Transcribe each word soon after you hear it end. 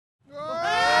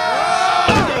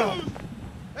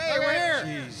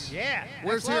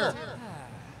Where's here?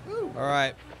 All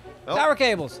right. Oh. Power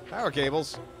cables. Power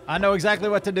cables. I know exactly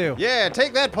what to do. Yeah,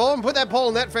 take that pole and put that pole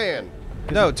in that fan.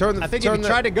 No, turn the. I think if you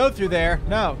tried to go through there,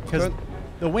 no, because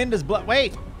the wind is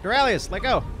Wait, Duralius, let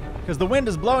go. Because the wind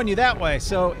is blowing you that way.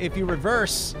 So if you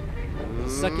reverse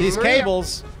these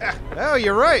cables. Oh,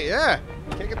 you're right. Yeah,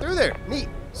 can't get through there. Neat.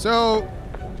 So,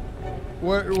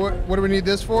 what do we need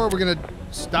this for? We're gonna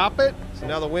stop it. So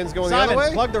now the wind's going Simon, the other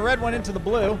way. Plug the red one into the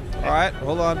blue. All right,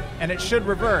 hold on. And it should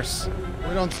reverse.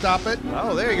 We don't stop it.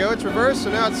 Oh, there you go. It's reversed,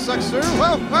 so now it sucks through.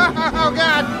 Whoa! Oh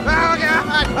God! Oh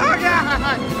God! Oh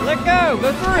God! Let go.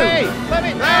 Go through. Hey, let me.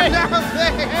 Hey,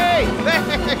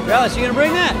 Hey! Relish, you gonna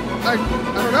bring that? I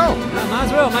don't know. Might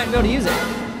as well. Might be able to use it.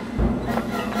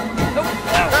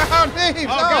 Oh, Neebs! Oh,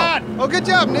 God! Oh, good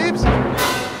job, Neebs!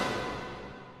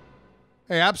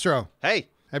 Hey, Abstro. Hey,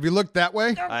 Have you looked that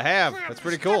way? I have. That's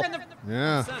pretty cool.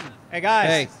 Yeah. Hey guys.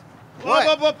 Hey.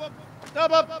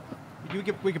 What?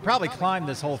 We could probably climb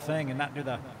this whole thing and not do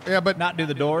the not do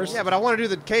the doors. Yeah, but I want to do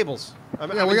the cables. I'm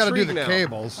We got to do intrigued the now.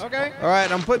 cables. Okay. All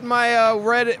right, I'm putting my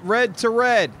red to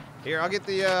red. Here, I'll get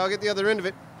the other end of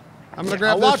it. I'm gonna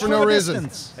grab I'll this watch for from no a reason.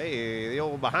 distance. Hey, the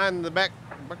old behind the back.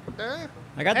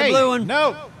 I got Hey, the blue one.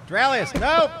 No, Duralius,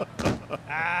 no.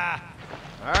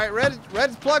 All right,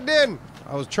 red's plugged in.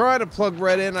 I was trying to plug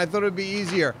red in. I thought it'd be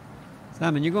easier.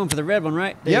 Simon, you're going for the red one,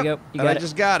 right? There Yep, you go. You and got I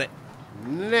just got it.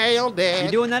 Nailed it.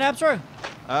 You doing that, Abstro?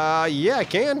 Yeah, I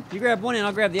can. You grab one and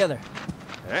I'll grab the other.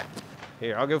 All right.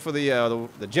 Here, I'll go for the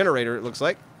generator. It looks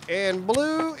like, and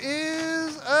blue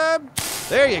is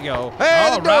there you go. Hey,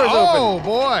 the door's open. Oh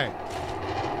boy.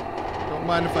 Don't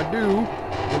mind if I do.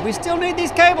 But we still need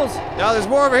these cables. Now there's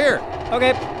more over here.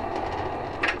 Okay.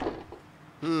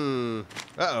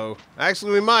 Uh-oh.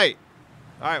 Actually, we might.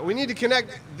 All right, we need to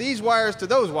connect these wires to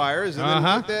those wires, and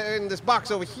then put in this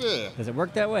box over here. Does it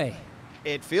work that way?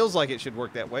 It feels like it should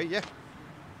work that way. Yeah.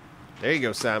 There you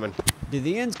go, Simon. Do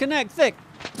the ends connect thick?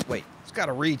 Wait, it's got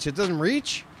to reach. It doesn't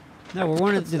reach? No, we're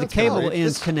wanting to do the Let's cable go.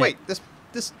 ends connect. Wait,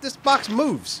 this box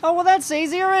moves. Oh, well, that's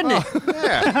easier, isn't it?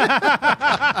 Yeah.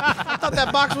 I thought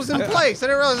that box was in place. I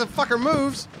didn't realize the fucker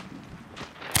moves.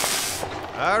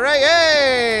 All right,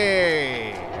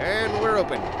 hey! And we're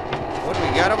open. What do we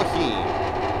got over here?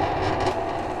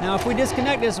 Now, if we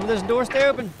disconnect this, will this door stay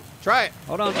open? Try it.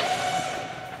 Hold on.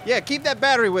 Yeah, keep that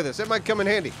battery with us. That might come in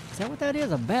handy. Is that what that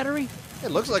is? A battery? It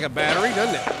looks like a battery,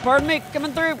 doesn't it? Pardon me,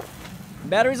 coming through.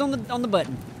 Battery's on the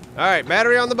button. All right,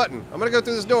 battery on the button. I'm gonna go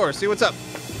through this door, see what's up.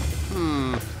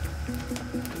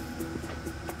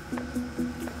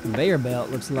 Conveyor belt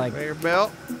looks like. Conveyor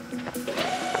belt.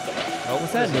 Oh,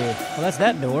 What's that door? Well, that's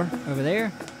that door over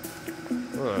there.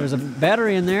 Huh. There's a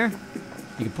battery in there.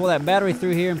 You can pull that battery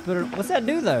through here and put it. What's that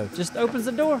do though? Just opens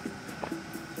the door.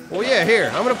 Well, yeah, here.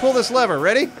 I'm gonna pull this lever.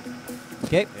 Ready?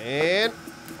 Okay. And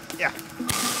yeah.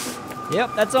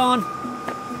 Yep, that's on.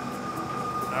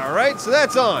 All right, so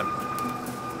that's on.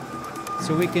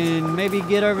 So we can maybe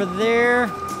get over there.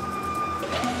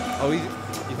 Oh,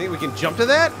 you think we can jump to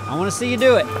that? I want to see you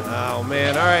do it. Oh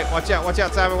man! All right, watch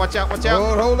out, Simon, watch out.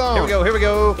 Hold on. Here we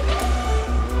go.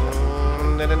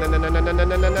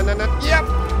 Yep.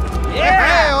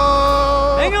 Yeah.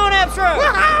 Hey-oh. Hang on, Abstro.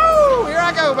 Woohoo! Here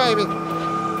I go, baby.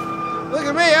 Look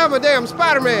at me, I'm a damn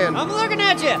Spider-Man. I'm looking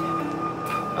at you.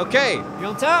 Okay, You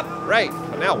on top? right.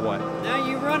 But now what? Now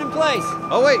you run in place.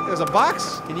 Oh wait, there's a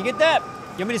box? Can you get that?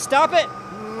 You want me to stop it?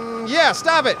 Yeah,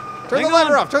 stop it. Turn Hang the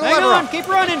lever on. off. Turn the Hang lever on. off. Keep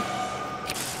running.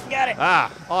 Got it.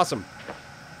 Ah, awesome.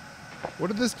 What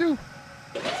did this do?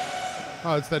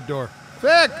 Oh, it's that door.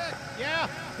 Vic, Yeah.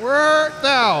 where art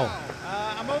thou?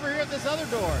 I'm over here at this other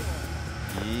door.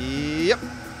 Yep.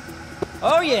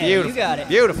 Oh yeah, Beautiful. you got it.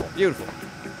 Beautiful, beautiful.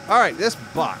 All right, this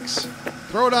box.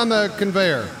 Throw it on the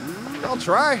conveyor. I'll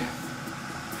try.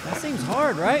 That seems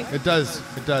hard, right? It does.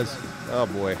 It does. Oh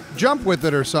boy. Jump with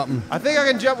it or something. I think I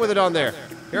can jump with it on there.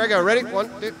 Here I go. Ready? One,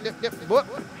 dip, whoop.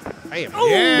 Bam. Oh,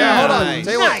 Now hold on. nice.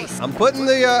 Tell you Nice. what.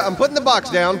 I'm putting the box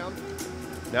down.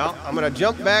 Now I'm gonna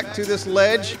jump back to this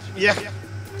ledge. Yeah.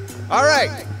 All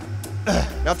right.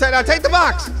 Now take the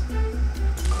box.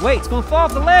 Wait, it's gonna fall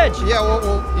off the ledge. Yeah.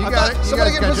 Well You I got thought it. You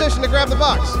somebody guys get in got it. position to grab the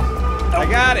box. I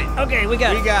got it. Okay, we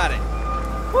got We it. got it.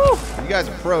 Woo. You guys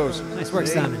are pros. Nice work,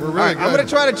 Simon. We're All really right. good. I'm gonna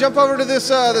try to jump over to this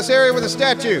area with the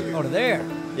statue. Oh, to there.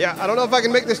 Yeah. I don't know if I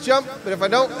can make this jump, but if I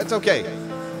don't, that's okay.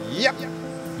 Yep.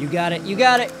 You got it. You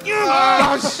got it.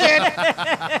 Oh shit.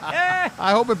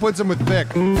 I hope it puts him with Vic.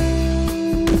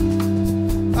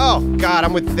 Oh God,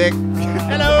 I'm with Thick.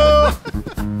 Hello.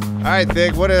 All right,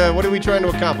 Thick. What are we trying to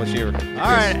accomplish here? All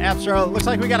right, Abstro. Looks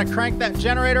like we gotta crank that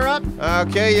generator up.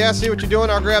 Okay, yeah. See what you're doing.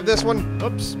 I'll grab this one.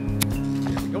 Oops.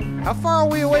 How far are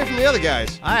we away from the other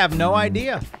guys? I have no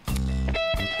idea.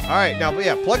 right, now,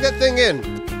 yeah, plug that thing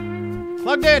in.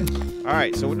 Plugged in. All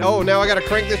right, so, oh, now I got to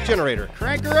crank this generator.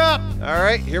 Crank her up. All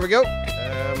right, here we go.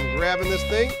 I'm grabbing this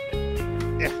thing.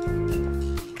 Yeah.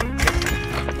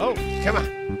 Oh, come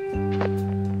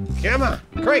on. Come on,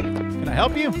 crank. Can I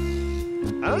help you?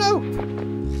 I don't know.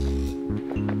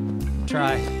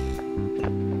 Try.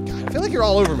 God, I feel like you're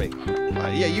all over me.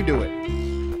 Yeah, you do it.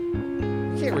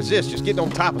 You can't resist just getting on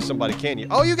top of somebody, can you?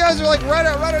 Oh, you guys are like right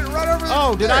over there.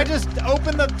 Oh, did I just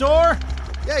open the door?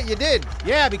 Yeah, you did.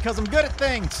 Yeah, because I'm good at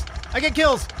things. I get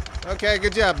kills. Okay,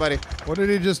 good job, buddy. What did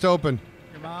he just open?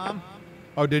 Your mom?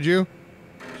 Oh, did you?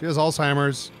 She has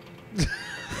Alzheimer's.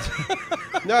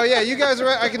 No, yeah, you guys are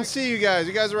right. I can see you guys.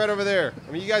 You guys are right over there.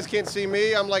 I mean, you guys can't see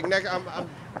me. I'm like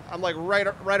I'm like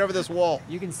right over this wall.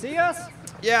 You can see us?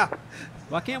 Yeah.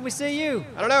 Why can't we see you?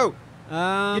 I don't know.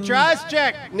 Get your eyes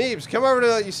checked. Neebs, come over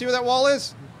to you see where that wall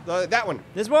is? That one.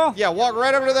 This wall? Yeah, walk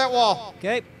right over to that wall.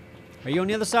 Okay. Are you on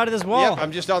the other side of this wall? Yep,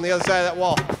 I'm just on the other side of that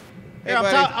wall. Hey, Here,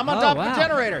 buddy. I'm on top of wow. the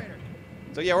generator.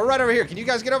 So yeah, we're right over here. Can you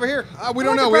guys get over here? We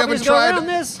don't know. could We probably haven't just go around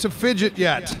tried this. to fidget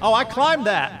yet. Oh, I climbed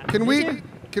that. Can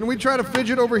we try to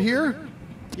fidget over here?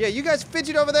 Yeah, you guys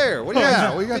fidget over there. What are you Yeah,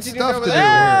 guys we got fidgeting stuff over to do there?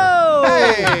 here. Oh!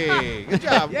 Hey, good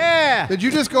job. Yeah. Did you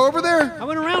just go over there? I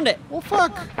went around it. Well,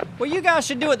 fuck. Well, you guys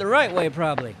should do it the right way,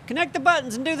 probably. Connect the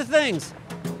buttons and do the things.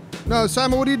 No,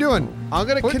 Simon, what are you doing? I'm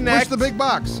gonna Push connect. the big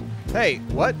box. Hey,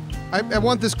 what? I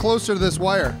want this closer to this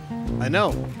wire. I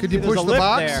know. Could you There's push a the lip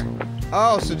box? there.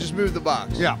 Oh, so just move the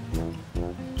box. Yeah.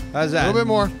 How's A that? little bit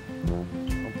more.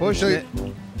 I'm pushing it.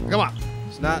 Come on.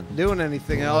 It's not doing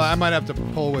anything Oh, else. I might have to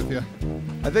pull with you.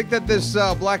 I think that this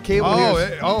black cable Oh,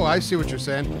 here is I see what you're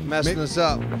saying. messing us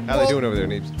up. How they doing over there,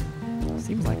 Neebs?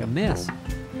 Seems like a mess.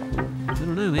 I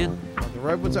don't know, man. The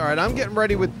right one's all right. I'm getting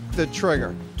ready with the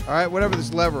trigger. All right, whatever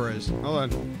this lever is.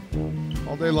 Hold on.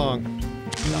 All day long.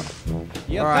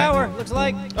 You have All right. power, looks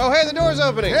like. Oh, hey, the door's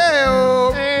opening.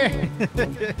 Hey-o! Hey.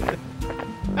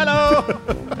 Hello.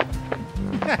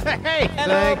 Hey.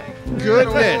 Hello.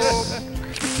 Goodness.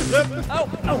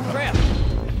 Oh, crap.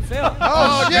 Phil.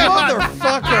 Oh, shit,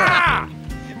 motherfucker.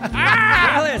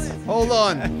 Alice. Hold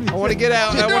on. I want to get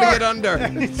out. I want to get under.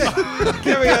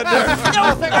 Get me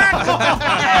under.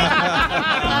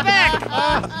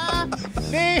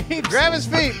 Neebs. Grab his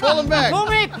feet. Pull him back. Pull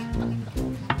me.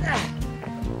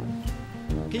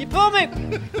 Can you pull me?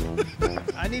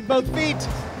 I need both feet.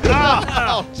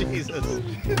 Oh, Jesus.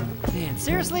 Man,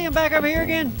 seriously? I'm back over here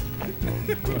again? I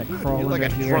gotta crawl You're like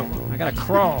under a here. drunk. I gotta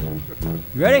crawl.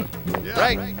 You ready?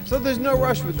 Right. So there's no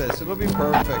rush with this. It'll be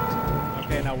perfect.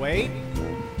 Okay, now wait.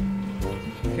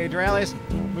 Okay, Duralius,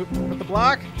 move the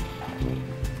block.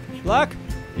 Block.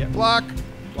 Block.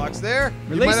 Block's there.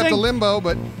 You might have to Releasing. limbo,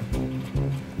 but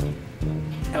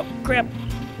Oh, crap.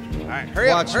 All right, hurry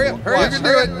up, Watch. hurry up, hurry Watch. up, You can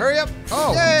hurry do up, it. hurry up.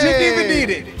 Oh, Yay. Didn't even need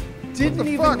it. Didn't the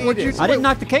even fuck? need What'd you it. I didn't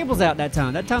knock the cables out that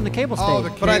time. That time the cable stayed. oh, the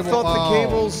cable. But I thought the oh.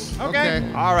 cables.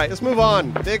 Okay. All right, let's move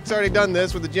on. Dick's already done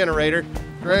this with the generator.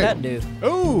 What'd Great. that do?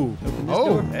 Ooh. Open this Oh.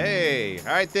 door. Hey, all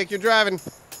right, Dick, you're driving.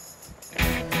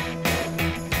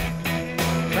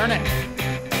 Turn it.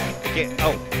 Okay.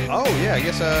 Oh, yeah. I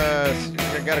guess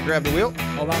I gotta grab the wheel.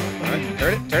 Hold on. All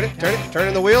right, turn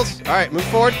in the wheels. All right, move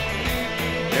forward.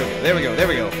 There we go. You guys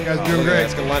doing look at great. that.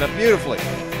 It's gonna line up beautifully.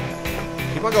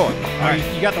 Keep on going. All right.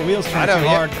 You got the wheels I turned know, too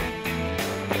yeah.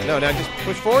 hard. No, now just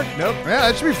push forward. Nope. Yeah,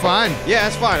 that should be fine. Yeah,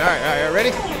 that's fine. All right, ready?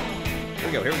 Here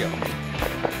we go.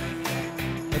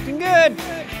 Looking good.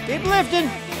 Keep lifting.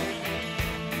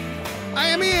 I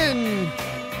am in.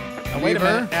 Oh, wait a Lever.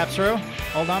 minute, Absro.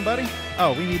 Hold on, buddy.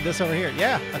 Oh, we need this over here.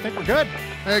 Yeah, I think we're good.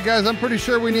 Hey guys, I'm pretty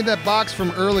sure we need that box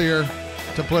from earlier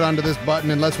to put onto this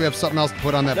button, unless we have something else to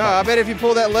put on that No, button. I bet if you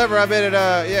pull that lever, I bet it,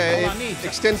 Hold on, it Neebs.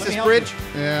 extends Let me this help bridge.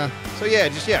 Yeah, So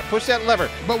yeah, push that lever.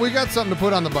 but we got something to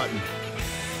put on the button.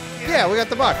 Yeah, we got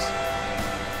the box.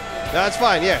 No, that's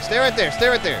fine. Yeah, stay right there.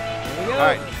 Here we go. All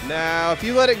right. Now, if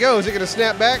you let it go, is it gonna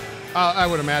snap back? I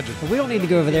would imagine. Well, we don't need to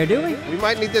go over there, do we? We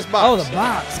might need this box. Oh, the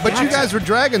box. But you Gotcha. guys were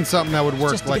dragging something that would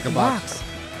work Just to like get a the box.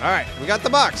 All right, we got the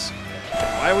box.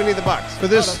 Why do we need the box? For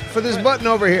this button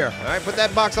over here. All right, put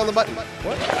that box on the button.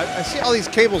 What? I see all these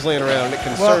cables laying around, and it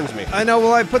concerns me. I know.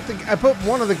 Well, I put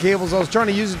one of the cables. I was trying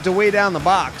to use it to weigh down the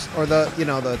box or the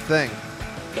thing.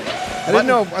 I didn't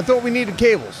know. I thought we needed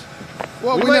cables.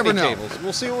 Well, we might never need know. cables.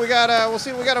 We'll see what we got. We'll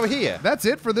see what we got over here. That's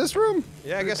it for this room?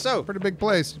 Yeah, I guess so. Pretty big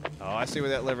place. Oh, I see what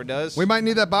that lever does. We might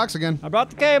need that box again. I brought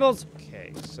the cables.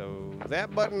 Okay, so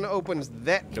that button opens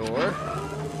that door.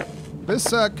 This,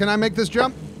 can I make this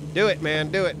jump? Do it, man.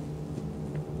 Do it.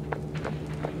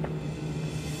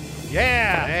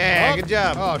 Yeah. Yeah, good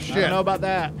job. Oh, I don't shit. know about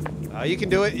that. Oh, you can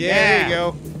do it. Yeah, Yeah. there you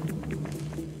go.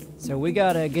 So we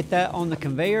gotta get that on the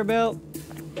conveyor belt.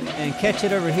 and catch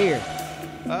it over here.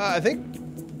 I think,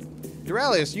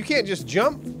 Duralius, you can't just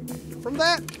jump from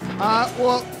that?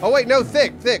 Well, Oh, wait, no,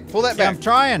 thick. Pull that Yeah, back. I'm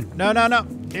trying. No.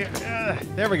 Here,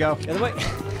 there we go. The other way.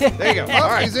 There you go. All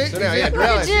right. easy, So now, easy. yeah, Look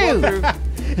Duralius, at you you. walk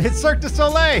through. It's Cirque du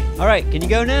Soleil. All right, can you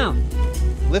go now?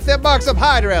 Lift that box up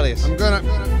high, Duralius. I'm gonna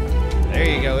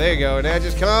There you go. Now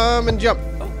just come and jump.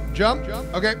 jump.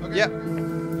 Okay. Yep.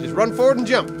 Just run forward and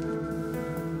jump.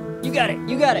 You got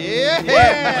it.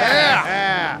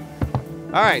 Yeah.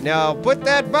 All right, now put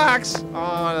that box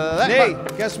on that Nate,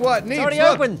 box. guess what? Neebs, It's already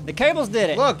look. open. The cables did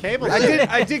it. Look, Cables.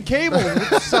 I did cable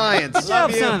with science. Good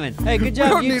job, Simon. Hey, good We job,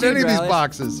 don't you need too, any of these Duralius.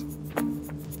 boxes.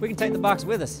 We can take the box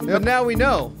with us. But now we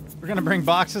know. We're gonna bring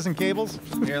boxes and cables.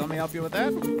 Here, let me help you with that.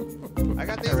 I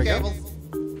got these There we go. cables.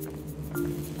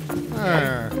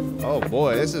 There. Oh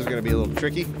boy, this is gonna be a little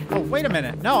tricky. Oh, wait a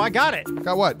minute. No, I got it.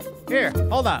 Got what? Here,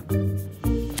 hold on.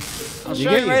 I'll You're show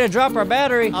getting you. ready to drop our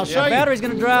battery. I'll show Our you. battery's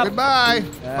gonna drop. Goodbye.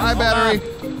 Bye, hold battery.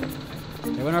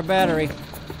 There went our battery.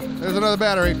 There's another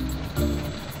battery.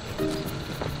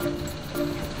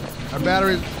 Our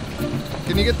battery.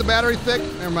 Can you get the battery thick?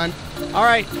 Never mind. All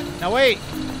right, now wait.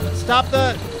 Stop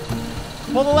the.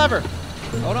 Pull the lever.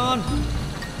 Hold on.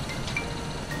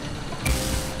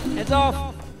 It's off.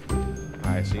 All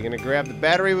right, so you're gonna grab the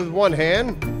battery with one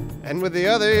hand, and with the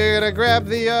other, you're gonna grab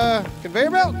the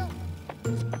conveyor belt.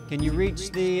 Can you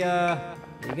reach the?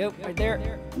 There you go, right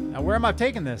there. Now, where am I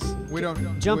taking this? We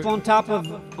don't Jump on top of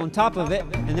it,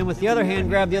 and then with the other hand,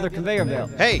 grab the other conveyor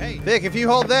belt. Hey, Vic, if you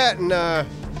hold that and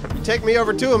you take me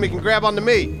over to him, he can grab onto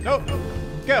me. Nope.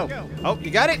 Go. Oh, you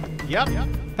got it? Yep.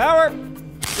 Power.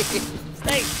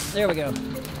 Stay. There we go.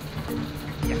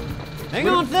 Hang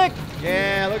on, Thick.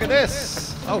 Yeah, look at this.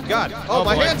 Oh God! Oh,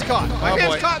 my boy. hand's caught. My Oh,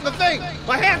 hand's boy. caught in the thing.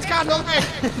 My hand's caught in the thing.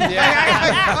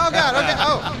 Oh God! Okay.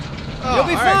 Oh. You'll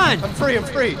be all right. fine. I'm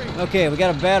free. Okay, we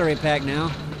got a battery pack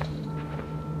now.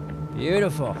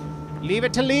 Beautiful. Leave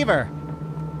it to lever.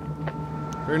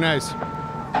 Very nice.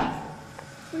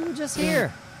 We were just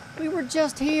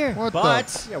here. What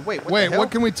But Yeah. Wait. the? Wait, the hell?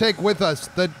 what can we take with us?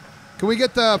 Can we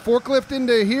get the forklift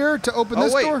into here to open Oh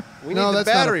this wait. door? We need no, the that's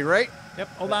not battery, right? yep.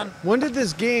 Hold on. When did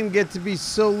this game get to be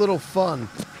so little fun?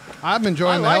 I'm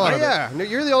enjoying the I hell like out of it. Yeah. No,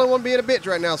 you're the only one being a bitch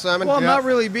right now, Simon. Well, I'm Yeah. not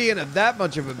really being that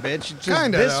much of a bitch. It's just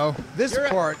Kinda, this, though. this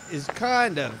part is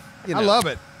kind of, you know. I love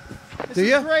it. Do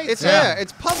you? Great. It's Yeah.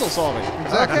 it's puzzle solving.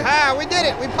 Exactly. Ah, we did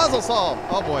it. We puzzle solved.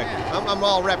 Oh boy, I'm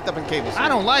all wrapped up in cables. I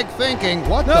don't like thinking.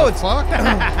 What No, the it's- fuck?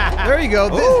 There you go.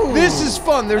 Ooh. This is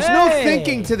fun. There's no Hey.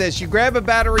 thinking to this. You grab a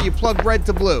battery, you plug red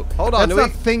to blue. Hold on, That's do not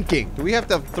we- thinking. Do we have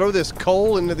to throw this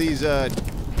coal into these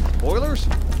boilers?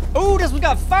 Ooh, this one's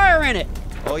got fire in it.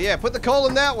 Oh yeah, put the coal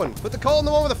in that one. Put the coal in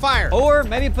the one with the fire. Or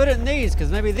maybe put it in these,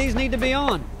 because maybe these need to be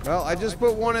on. Well, I just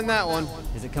put one in that one.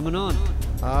 Is it coming on?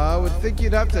 I would think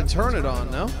you'd have to turn it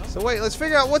on, no? So wait, let's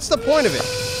figure out what's the point of it.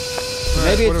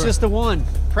 Maybe what it's do I- just the one.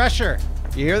 Pressure.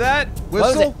 You hear that?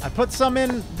 Close Whistle? I put some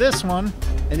in this one.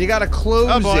 And you gotta close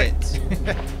Oh, boy.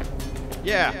 it.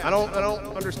 Yeah, I don't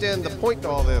understand the point to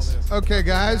all this. Okay,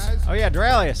 guys. Oh yeah,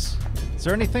 Duralius. Is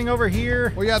there anything over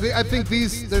here? Well, yeah, I think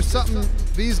there's something,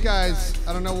 these guys,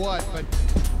 I don't know what, but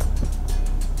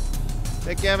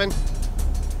Hey, Kevin.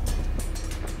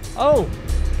 Oh,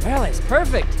 well, it's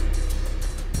perfect.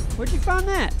 Where'd you find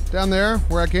that? down there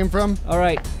where I came from, All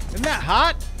right, Isn't that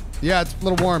hot? yeah, it's a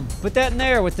little warm. put that in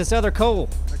there with this other coal.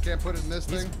 I can't put it in this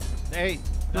thing. Hey.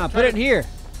 No, put it in here,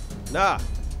 Nah,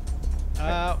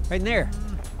 Uh, right in there.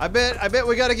 I bet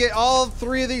we got to get all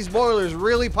three of these boilers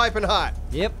really piping hot.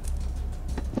 Yep.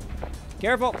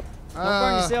 Careful. Don't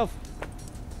burn Uh, yourself.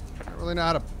 I don't really know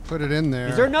how to put it in there.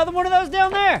 Is there another one of those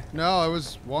down there? No, it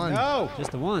was one. no.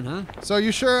 Just the one, huh? So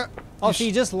you sure? Oh, you so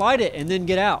you just light it and then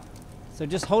get out. So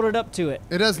just hold it up to it.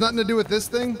 it has nothing to do with this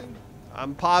thing?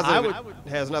 I'm positive I it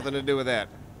has nothing to do with that.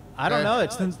 I don't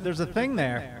Okay. know. There's a thing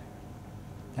there.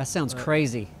 That sounds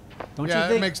crazy. Don't Yeah, you it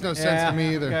think? makes no sense to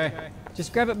me either. Okay.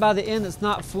 Just grab it by the end that's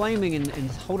not flaming and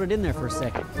hold it in there for a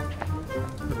second.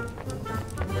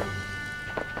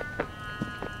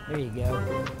 There you go.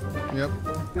 Yep.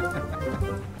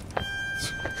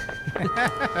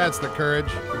 That's the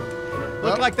courage.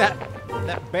 Looked Oh, like that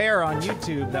bear on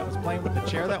YouTube that was playing with the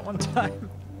chair that one time.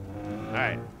 All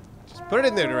right, just put it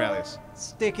in there, Duralius.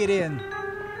 Stick it in.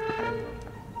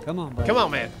 Come on, buddy. Come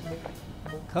on, man.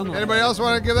 Come on. Anybody else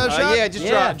want to give that a shot? Yeah, just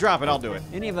Yeah. drop it. I'll do it.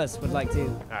 Any of us would like to.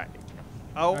 All right.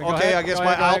 Oh, Go okay. ahead, I guess go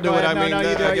my ahead, go I'll ahead, do go it. ahead. I mean, No,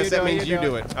 you do I it, guess you that do it, means you you do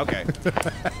do it. it. Okay.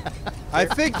 I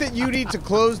think that you need to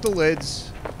close the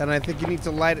lids, and I think you need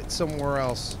to light it somewhere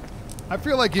else. I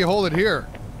feel like you hold it here.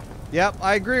 Yep,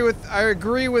 I agree with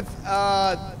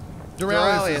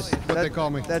Duralius is what they call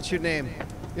me. That's your name.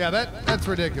 Yeah, that's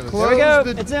ridiculous. Close There we go.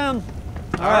 the- It's in.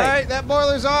 All right, that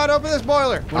boiler's on. Open this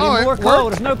boiler. We need more coal.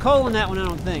 worked. There's no coal in that one, I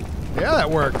don't think. Yeah, that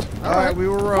worked. All right, we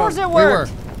were Of wrong. course it We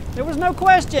worked. were. There was no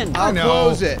question. I'll know.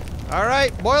 close it. All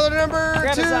right, boiler number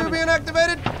Grab it, 2 Simon. being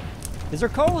activated. Is there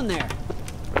coal in there?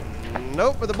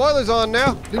 Nope, but the boiler's on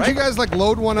now. Didn't you guys like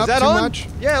load one Is up that too on? much?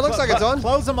 Yeah, it looks like it's on.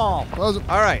 Close them all. Close it.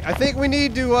 All right, I think we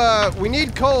need to we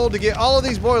need coal to get all of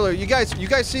these boilers. You guys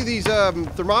see these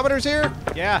thermometers here,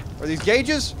 Yeah. or these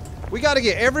gauges? We got to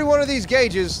get every one of these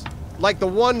gauges, like the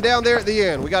one down there at the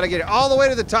end. We got to get it all the way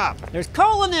to the top. There's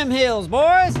coal in them hills,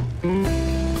 boys.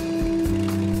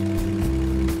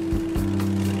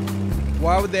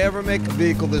 Why would they ever make a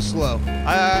vehicle this slow?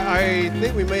 I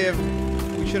think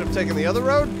we should have taken the other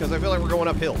road because I feel like we're going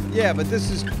uphill. Yeah, but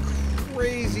this is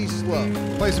crazy slow.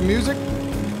 Play some music.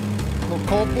 A little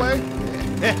Coldplay.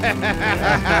 You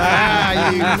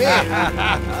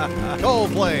bitch.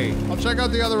 Coldplay. I'll check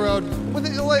out the other road.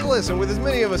 Listen, with as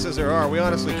many of us as there are, we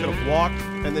honestly could have walked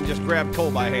and then just grabbed coal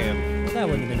by hand. Well, that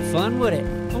wouldn't have been fun, would it?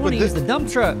 I want to this- use the dump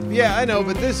truck. Yeah, I know,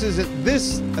 but this isn't.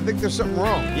 This, I think there's something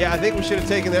wrong. Yeah, I think we should have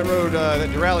taken that road that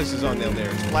Duralis is on down there.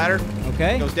 It's flatter,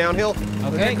 Okay. goes downhill.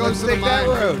 Okay. It goes to the Take that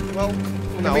mine. road. Well,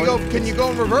 No, can you go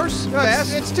in reverse No, it's,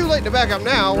 fast? it's too late to back up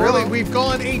now. Really, We're- we've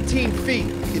gone 18 feet.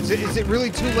 Is it really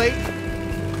too late?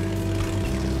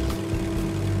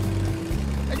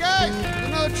 Hey guys, there's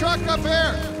another truck up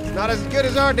here. It's not as good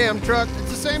as our damn truck. It's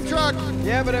the same truck.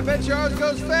 Yeah, but I bet you ours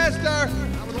goes faster.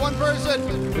 Not with one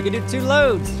person. We can do 2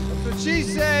 loads. That's what she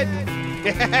said.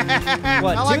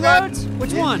 What, I like 2 that. loads?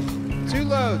 Which one? 2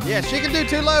 loads. Yeah, she can do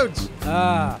 2 loads.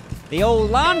 Ah, the old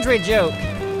laundry joke.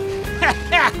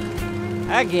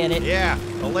 I get it. Yeah,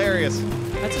 hilarious.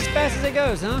 That's as fast as it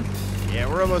goes, huh? Yeah,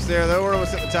 we're almost there though. We're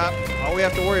almost at the top. All we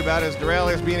have to worry about is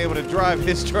Duralis being able to drive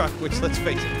his truck, which, let's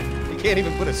face it, he can't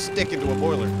even put a stick into a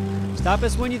boiler. Stop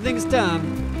us when you think it's time.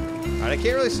 All right, I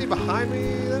can't really see behind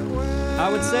me that way. I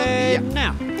would say Yeah.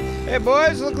 now. Hey,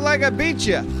 boys, look like I beat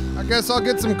you. I guess I'll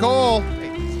get some coal.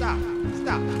 Hey, stop.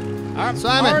 I'm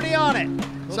Simon. already on it.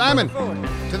 Simon,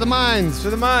 to the mines. To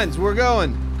the mines, we're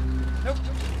going. Nope.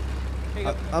 Here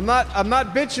you go. I'm not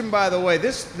bitching, by the way.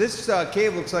 This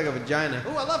cave looks like a vagina.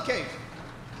 Ooh, I love caves,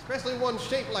 especially one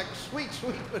shaped like sweet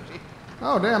pussy.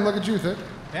 Oh, damn, look at you, Thick.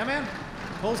 Yeah, man.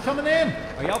 Coal's coming in.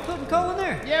 Are y'all putting coal in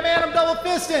there? Yeah, man. I'm double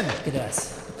fisting. Look at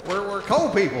us. We're coal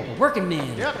people. Working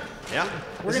men. Yep. Yeah.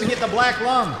 We're gonna get the black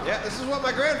lung. Yeah, this is what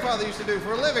my grandfather used to do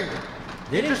for a living.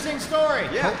 Did he? Interesting story.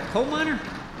 Yeah. Coal miner?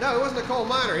 No, he wasn't a coal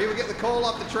miner. He would get the coal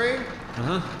off the train,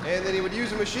 Uh-huh. and then he would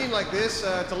use a machine like this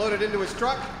to load it into his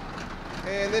truck,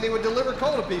 and then he would deliver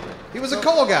coal to people. He was a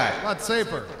coal guy. A lot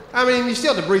safer. I mean, you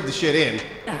still have to breathe the shit in.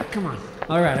 Ah, come on.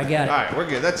 All right, I got it. All right, we're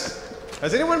good.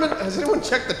 Has anyone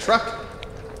checked the truck?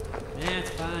 Yeah, it's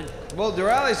fine. Well,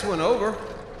 Duralis went over.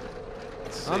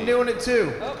 I'm doing it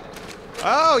too.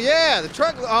 Oh yeah, the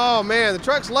truck. Oh man, the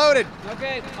truck's loaded.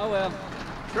 Okay. Oh, well.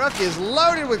 Truck is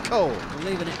loaded with coal. We're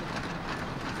leaving it.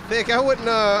 Thick, I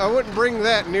wouldn't bring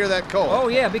that near that coal. Oh,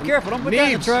 yeah, be careful. Don't put that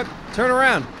in the Neebs, truck. turn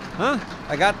around. Huh?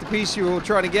 I got the piece you were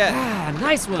trying to get. Ah,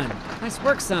 nice one. Nice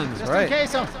work, son. Just Right. in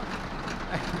case I'm.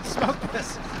 Smoke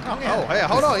this. Oh, hey,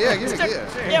 hold on. Yeah, give me.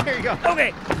 Yeah. Here you go.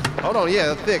 Okay. Hold on.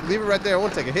 Yeah, Thick, leave it right there. I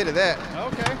want to take a hit of that.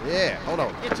 Okay. Yeah, hold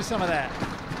on. Get you some of that.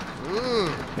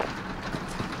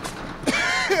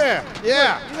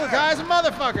 Yeah. You guy's a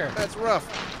motherfucker. That's rough.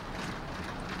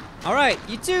 All right,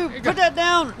 you two, put that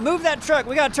down. Move that truck.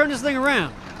 We got to turn this thing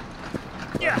around.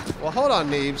 Well, hold on,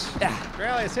 Neebs.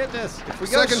 Duralis, hit this. If we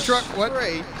go Second truck, what?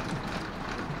 straight,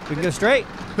 We can go straight.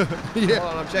 Yeah.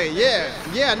 hold on, I'm checking.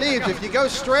 Yeah, Neebs. If you go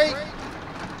straight,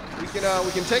 we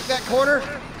can take that corner,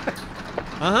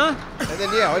 Uh-huh. and then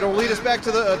yeah, it'll lead us back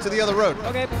to the other road.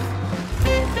 Okay.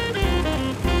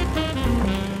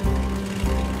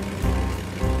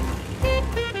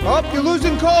 Oh, you're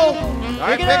losing coal. All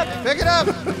right, Pick it up. Pick it up.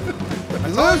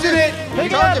 You're losing it. I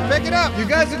told you, pick it up. You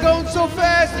guys are going so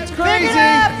fast, it's crazy.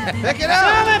 Pick it up.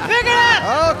 Simon, pick it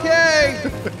up!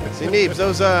 Okay. See, Neebs,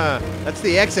 those that's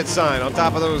the exit sign on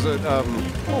top of those.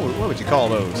 What would you call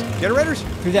those? Generators?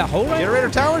 Through that hole right there? Generator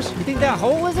towers? You think that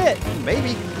hole is it?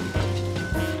 Maybe.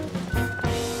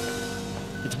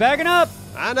 It's backing up.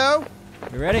 I know.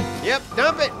 You ready? Yep.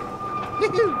 Dump it.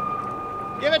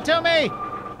 Give it to me.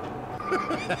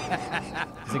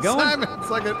 Is it going? Simon, it's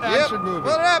like an action movie.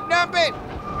 Put it up. Dump it.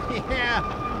 Yeah.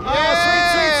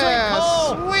 Yeah,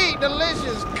 Oh, sweet coal. Sweet,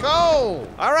 delicious coal.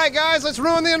 All right, guys, let's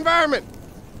ruin the environment.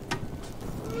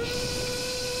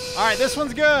 All right, this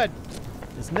one's good.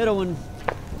 This middle one.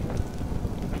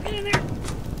 Get in there.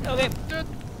 Okay.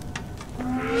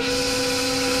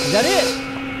 Is that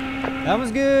it? That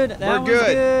was good. That We're one's good.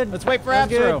 good. Let's wait for That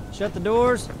was Absro. good. Shut the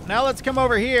doors. Now let's come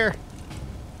over here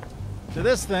to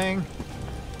this thing.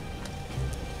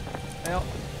 Well,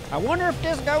 I wonder if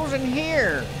this goes in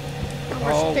here. I'm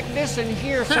gonna stick this in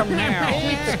here somehow.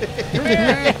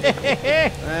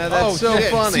 That's so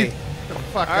shit. funny. Get the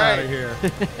fuck All out right. of here.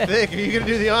 Vic, are you gonna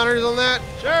do the honors on that?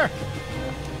 Sure.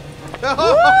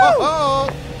 All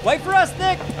Wait for us,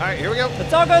 Nick. right, here we go.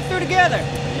 Let's all go through together.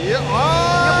 Yep.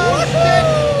 Oh, shit.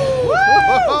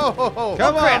 Woo!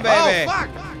 Come on, baby. Oh, fuck.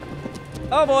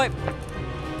 Oh boy.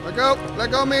 Let go.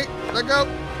 Let go, me. Let go.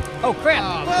 Oh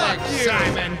crap. Fuck you,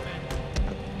 Simon.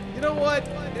 You know what?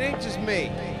 It ain't just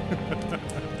me.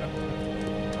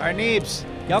 All right, Neebs.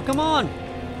 Y'all come on.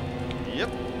 Yep.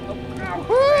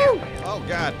 Woo! Oh,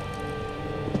 God.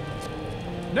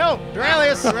 No,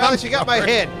 Duralius. Duralius, you got my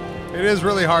head. It is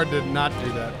really hard to not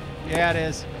do that. Yeah, it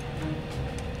is.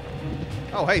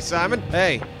 Oh, hey, Simon.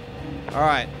 Hey. All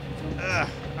right. All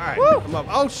right, I'm up.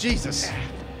 Oh, Jesus.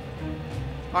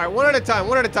 All right, one at a time,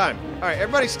 one at a time. All right,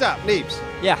 everybody stop. Neebs.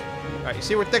 Yeah. All right, you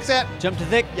see where Thick's at? Jump to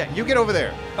Thick. Yeah, you get over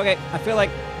there. Okay. I feel like.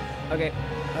 Okay.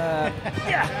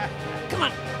 Yeah. Come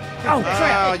on. Oh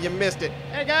crap. Oh, you missed it.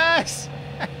 Hey, guys.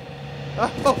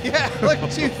 Oh, yeah, look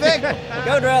at you, Thick.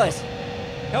 Go, Duralius.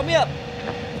 Help me up.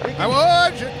 I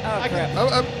watch it. Oh crap.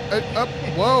 Up.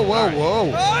 Whoa, whoa,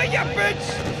 whoa. Oh, yeah, bitch.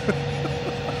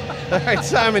 All right,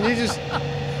 Simon, you just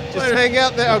hang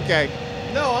out there. Okay.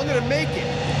 No, I'm gonna make it.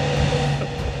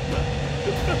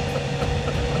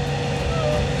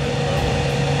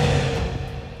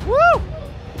 Woo!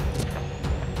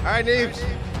 All right, Neebs.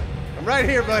 I'm right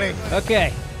here, buddy.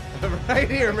 Okay. I'm right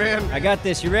here, man. I got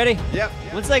this. You ready? Yep.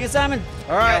 1 second, Simon.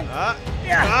 All right.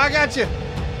 I got you.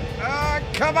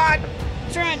 Come on.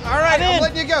 Trying. All right, I'm I'm in.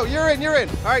 letting you go. You're in. You're in.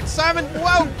 All right, Simon.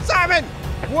 Whoa, Simon.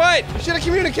 What? You should have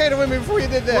communicated with me before you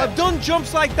did that. Well, I've done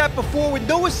jumps like that before with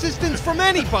no assistance from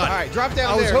anybody. All right, drop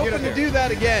down I was there. and get hoping in to there. do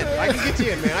that again. I can get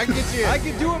you in, man. I can get you in. I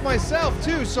could do it myself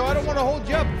too, so I don't want to hold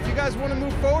you up. If you guys want to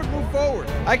move forward.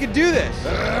 I could do this.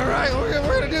 All right, we're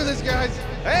gonna do this, guys.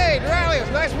 Hey, Duralius,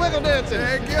 nice wiggle dancing.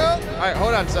 Thank you. All right,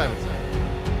 hold on, Simon.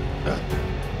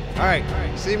 All right,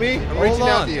 see me? I'm Hold reaching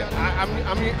out on. to you.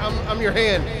 I'm your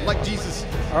hand, like Jesus.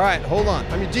 All right, hold on.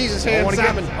 I'm your Jesus I hand, want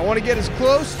Simon. to get as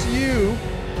close to you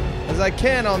as I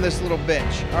can on this little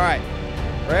bitch. All right,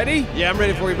 ready? Yeah, I'm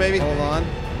ready for you, baby. Hold on.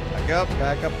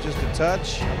 Back up just a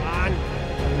touch. Come on.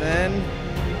 And then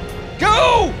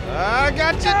go! I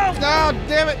got you. No,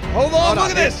 damn it. Hold on, look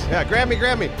at this. Yeah, grab me.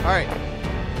 All right.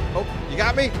 Oh, you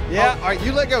got me? Yeah. Oh, all right,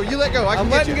 you let go. I can I'm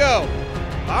get letting you. go.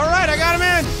 All right, I got him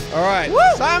in. All right.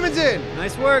 Simon's in.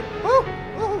 Nice work. Woo.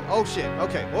 Woo. Oh, shit.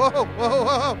 Okay. Whoa.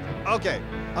 Okay.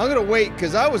 I'm gonna wait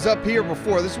because I was up here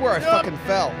before. This is where I fucking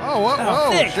fell. Oh,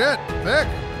 whoa, Thick. shit. Thick.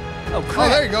 Oh Oh,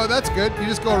 crap. there you go. That's good. You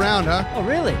just go around, huh? Oh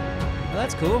really? Well,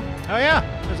 that's cool. Oh, yeah.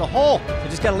 There's a hole. So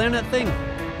just gotta land that thing.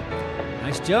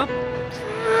 Nice jump.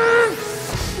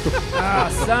 Ah,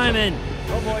 Simon.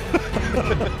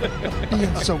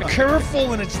 Being so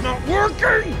careful and it's not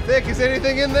working. Thick, is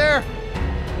anything in there?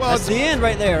 Well, That's the end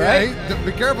right there, yeah, right?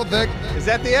 be careful, Thick. Is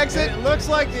that the exit? It looks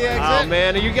like the exit. Oh,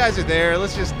 man, you guys are there.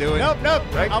 Let's just do it. Nope.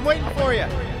 Right? I'm waiting for you.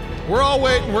 We're all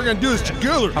waiting. We're going to do this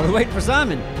together. Are we waiting for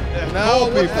Simon? No,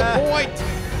 what's the point?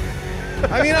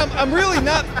 I mean, I'm really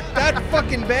not that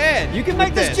fucking bad. You can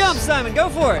make with this jump, Simon. Go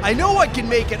for it. I know I can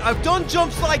make it. I've done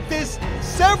jumps like this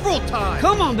several times.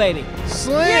 Come on, baby.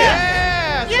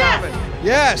 Slam. Yeah, Simon.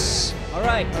 Yes. All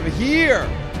right. I'm here.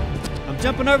 I'm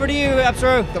jumping over to you,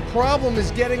 Absro. The problem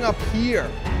is getting up here.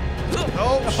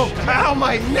 Oh, ow,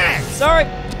 my neck. Sorry.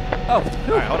 Oh. All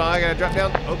right, hold on. I got to drop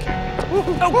down. Okay.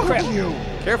 Oh, crap.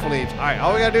 Careful, Neebs. All right,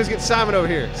 all we got to do is get Simon over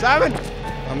here. Simon.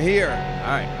 I'm here.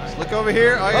 All right, just look over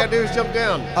here. All you got to do is jump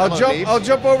down. I'll Come on, jump. Neebs. I'll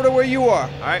jump over to where you are.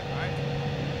 All right.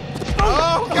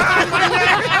 Oh, God, my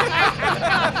neck!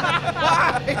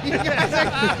 Why? You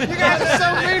guys are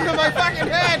so mean to my fucking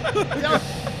head!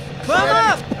 Climb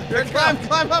up.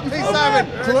 Climb up me, Simon!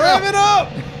 Climb it up.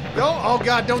 Don't, oh,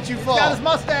 God, don't you fall. Got his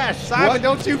mustache. Simon, What?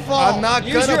 don't you fall. I'm not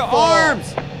Use gonna your fall.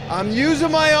 arms. I'm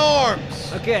using my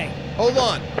arms. Okay. Hold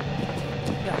on.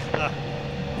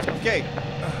 Okay.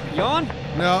 You on?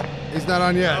 No, he's not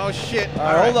on yet. Oh, shit.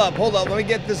 All right, hold up. Let me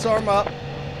get this arm up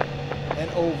and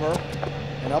over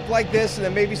and up like this, and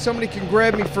then maybe somebody can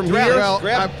grab me from here. Well,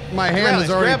 my hand is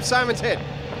already. Grab Simon's head.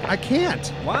 I can't.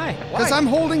 Why? Because I'm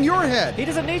holding your head. He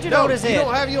doesn't need you to No, hold his you head.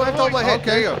 don't have to hold my head. Okay.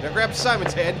 There you go. Now grab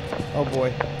Simon's head. Oh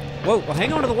boy. Whoa, well,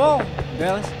 hang on to the wall,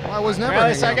 Dallas. I was never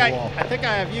Duralius, hanging on the wall. I think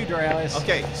I have you, Duralius.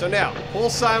 Okay, so now, pull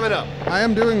Simon up.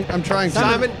 I'm trying to.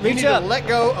 Simon, you reach need up. to let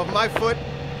go of my foot.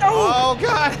 Oh. Oh,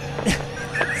 God.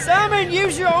 Simon,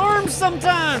 use your arms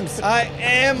sometimes. I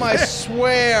am, I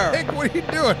swear. Thick, what are you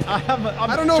doing? I'm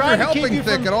I don't know if you're trying to keep helping you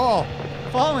Thick from at all.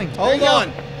 Falling. Hold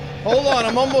on.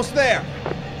 I'm almost there.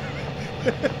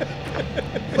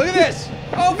 Look at this.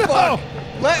 Oh, fuck.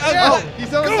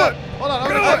 He's on the Hold on.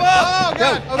 Go I'm up. Oh,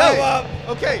 God. Go up.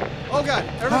 Okay. Oh, God.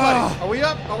 Everybody. Are we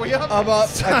up? Are we up? I'm up,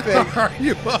 I think. Are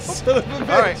you up?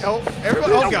 All right. Oh,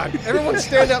 everyone. Oh, God. Everyone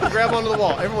stand up and grab onto the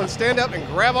wall. Everyone stand up and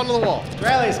grab onto the wall.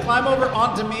 Rallies, climb over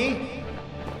onto me.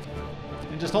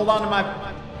 And just hold on to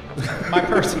my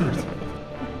person.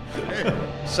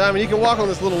 Simon, you can walk on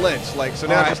this little ledge. Like, so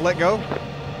now All right. just let go.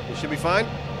 You should be fine.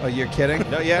 Oh, you're kidding?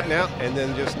 No, yeah, now. And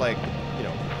then just like,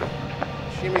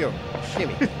 shimmy over.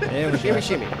 Shimmy. There we Shimmy, go.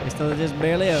 shimmy. We're still just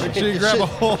barely over. Should you grab a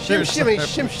hold Shimmy, there, shimmy,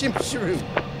 Simon? shimmy.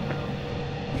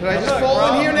 Should I just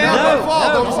fall in here now? No, Don't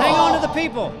fall, don't just fall. hang on to the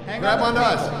people. Grab onto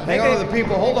us. Hang on to the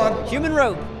people. Hold on. Human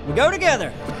rope. We go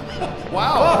together.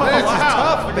 Wow. This is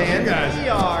tough, man. We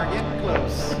are getting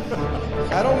close.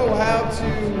 I don't know how to.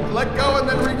 Let go and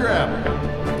then re-grab.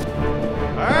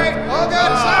 All right. Oh,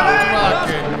 God,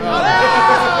 Simon. Rocking.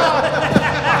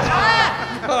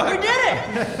 We did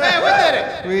it. Man, we did it.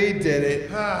 We did it.